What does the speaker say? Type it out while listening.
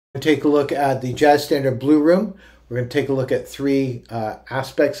Take a look at the Jazz Standard Blue Room. We're going to take a look at three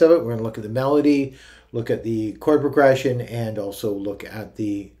aspects of it. We're going to look at the melody, look at the chord progression, and also look at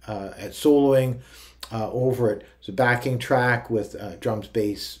the at soloing over it. It's a backing track with drums,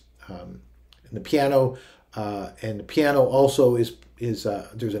 bass, and the piano. And the piano also is there's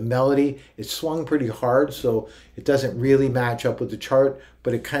a melody. It's swung pretty hard, so it doesn't really match up with the chart,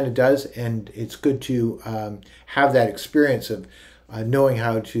 but it kind of does, and it's good to have that experience of knowing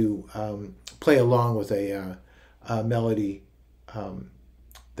how to play along with a melody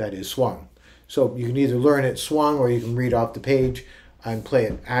that is swung. So you can either learn it swung or you can read off the page and play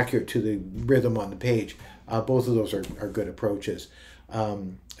it accurate to the rhythm on the page. Both of those are good approaches.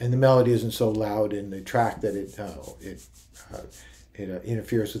 And the melody isn't so loud in the track that it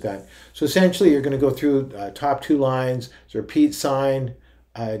interferes with that. So essentially you're going to go through top two lines. It's a repeat sign,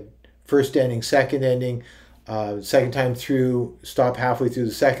 first ending, second ending. Second time through, stop halfway through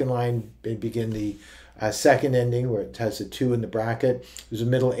the second line and begin the second ending where it has a 2 in the bracket. There's a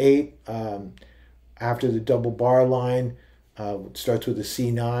middle 8 after the double bar line. It starts with a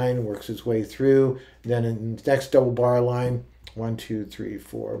C9, works its way through. And then in the next double bar line, 1, 2, 3,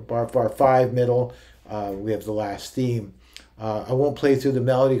 4, bar 5 middle, we have the last theme. I won't play through the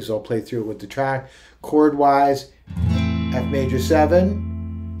melody because I'll play through it with the track. Chord wise, F major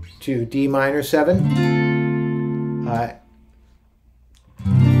 7 to D minor 7.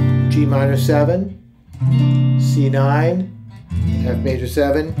 G minor 7, C9, F major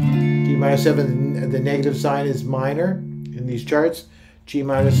 7, D minor 7, the negative sign is minor in these charts, G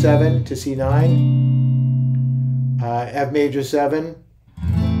minor 7 to C9, F major 7,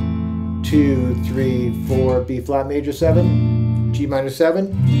 2, 3, 4, B flat major 7, G minor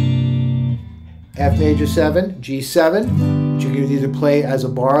 7, F major 7, G7, which you can either play as a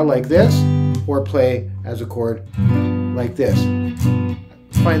bar like this or play as a chord like this.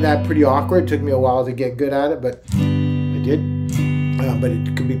 I find that pretty awkward. It took me a while to get good at it, but I did. But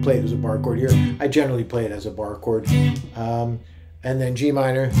it can be played as a bar chord here. I generally play it as a bar chord. And then G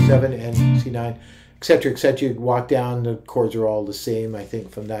minor, 7 and C9, etc., etc. You walk down, the chords are all the same, I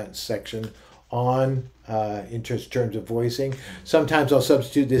think, from that section on in terms of voicing. Sometimes I'll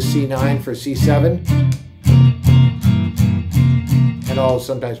substitute this C9 for C7. And I'll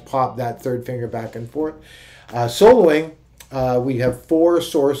sometimes pop that third finger back and forth. Soloing, we have 4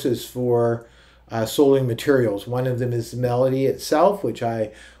 sources for soloing materials. One of them is the melody itself, which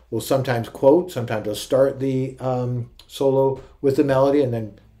I will sometimes quote. Sometimes I'll start the solo with the melody and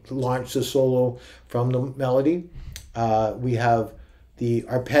then launch the solo from the melody. We have the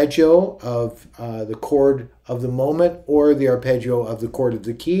arpeggio of the chord of the moment or the arpeggio of the chord of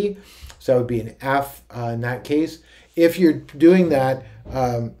the key. So that would be an F in that case. If you're doing that,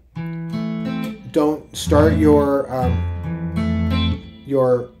 don't start your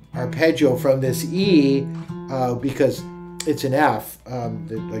arpeggio from this E because it's an F.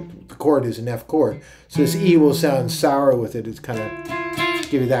 The chord is an F chord, so this E will sound sour with it. It's kind of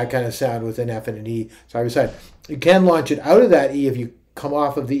give you that kind of sound with an F and an E side by side. You can launch it out of that E if you come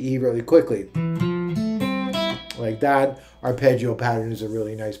off of the E really quickly, like that. Arpeggio pattern is a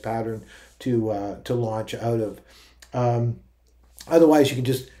really nice pattern to launch out of. Otherwise, you can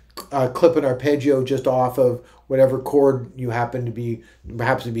just clip an arpeggio just off of whatever chord you happen to be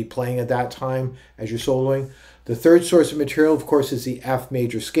playing at that time as you're soloing. The third source of material, of course, is the F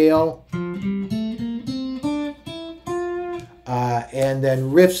major scale. And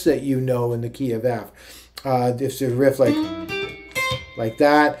then riffs that you know in the key of F. If there's a riff like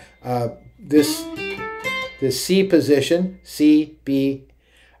that, this C position, C, B,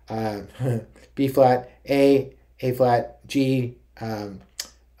 B flat, A flat, G,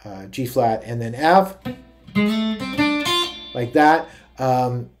 G flat, and then F, like that.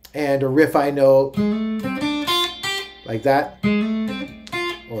 And a riff I know like that,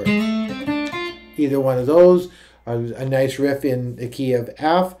 or either one of those. A nice riff in the key of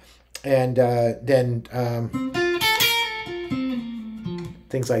F, and then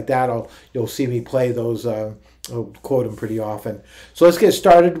things like that. You'll see me play those. I'll quote them pretty often. So let's get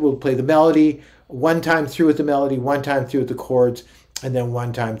started. We'll play the melody one time through with the melody, one time through with the chords, and then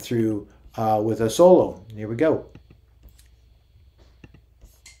one time through with a solo. Here we go.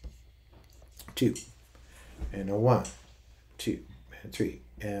 2 and a 1, 2 and 3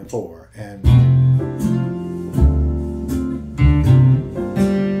 and 4 and.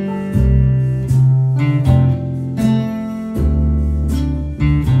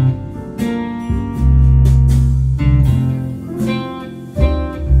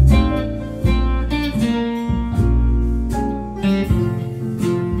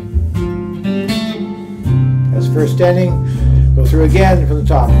 First ending, go through through again from the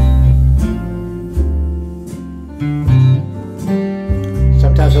top.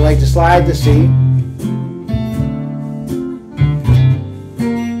 Sometimes I like to slide the C.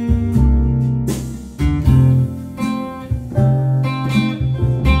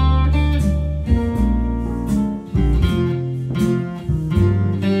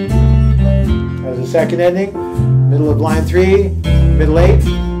 That was the second ending. Middle of line 3, middle 8.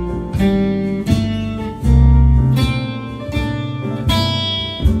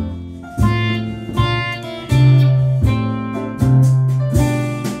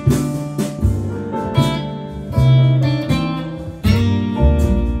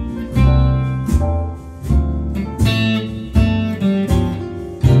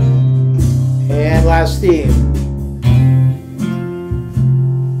 And last theme.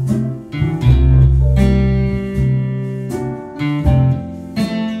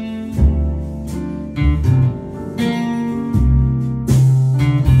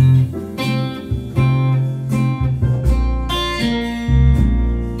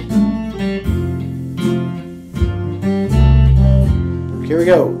 Here we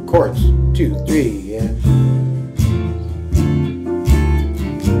go, chords, 2, 3, and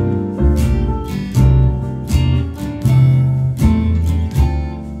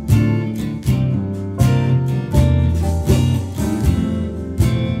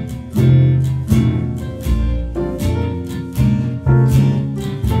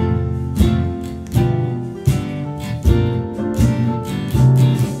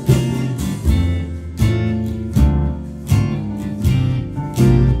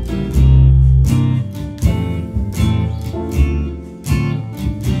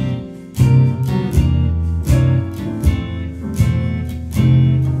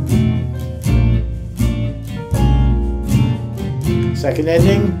second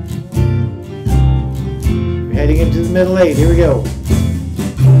ending. We're heading into the middle 8. Here we go.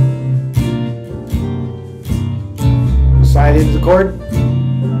 Slide into the chord.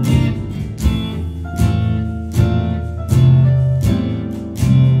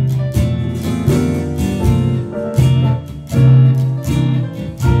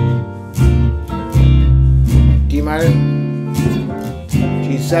 D minor,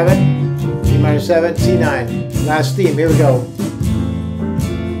 G7, G minor 7, C9. Last theme. Here we go.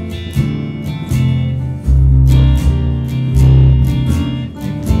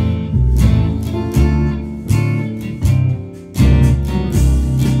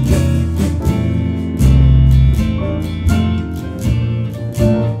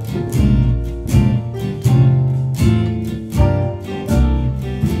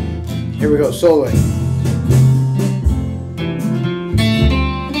 Here we go, soloing.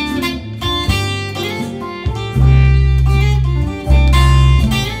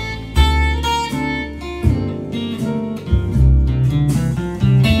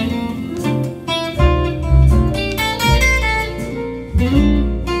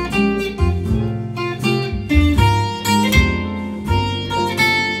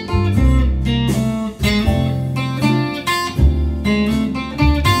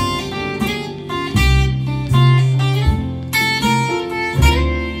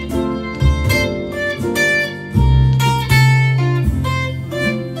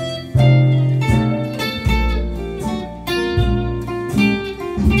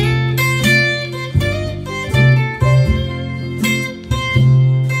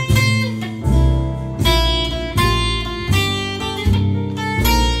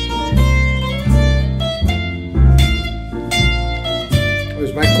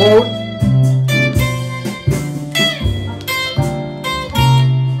 Here's my quote.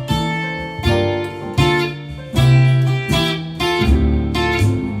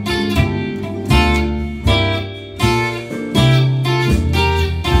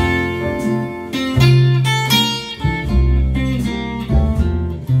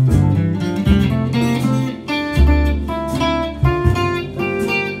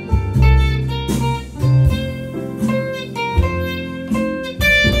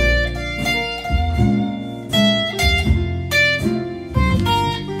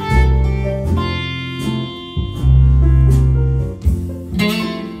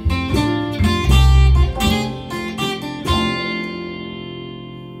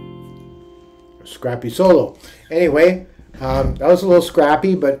 Scrappy solo. Anyway, that was a little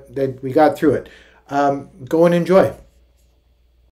scrappy, but we got through it. Go and enjoy.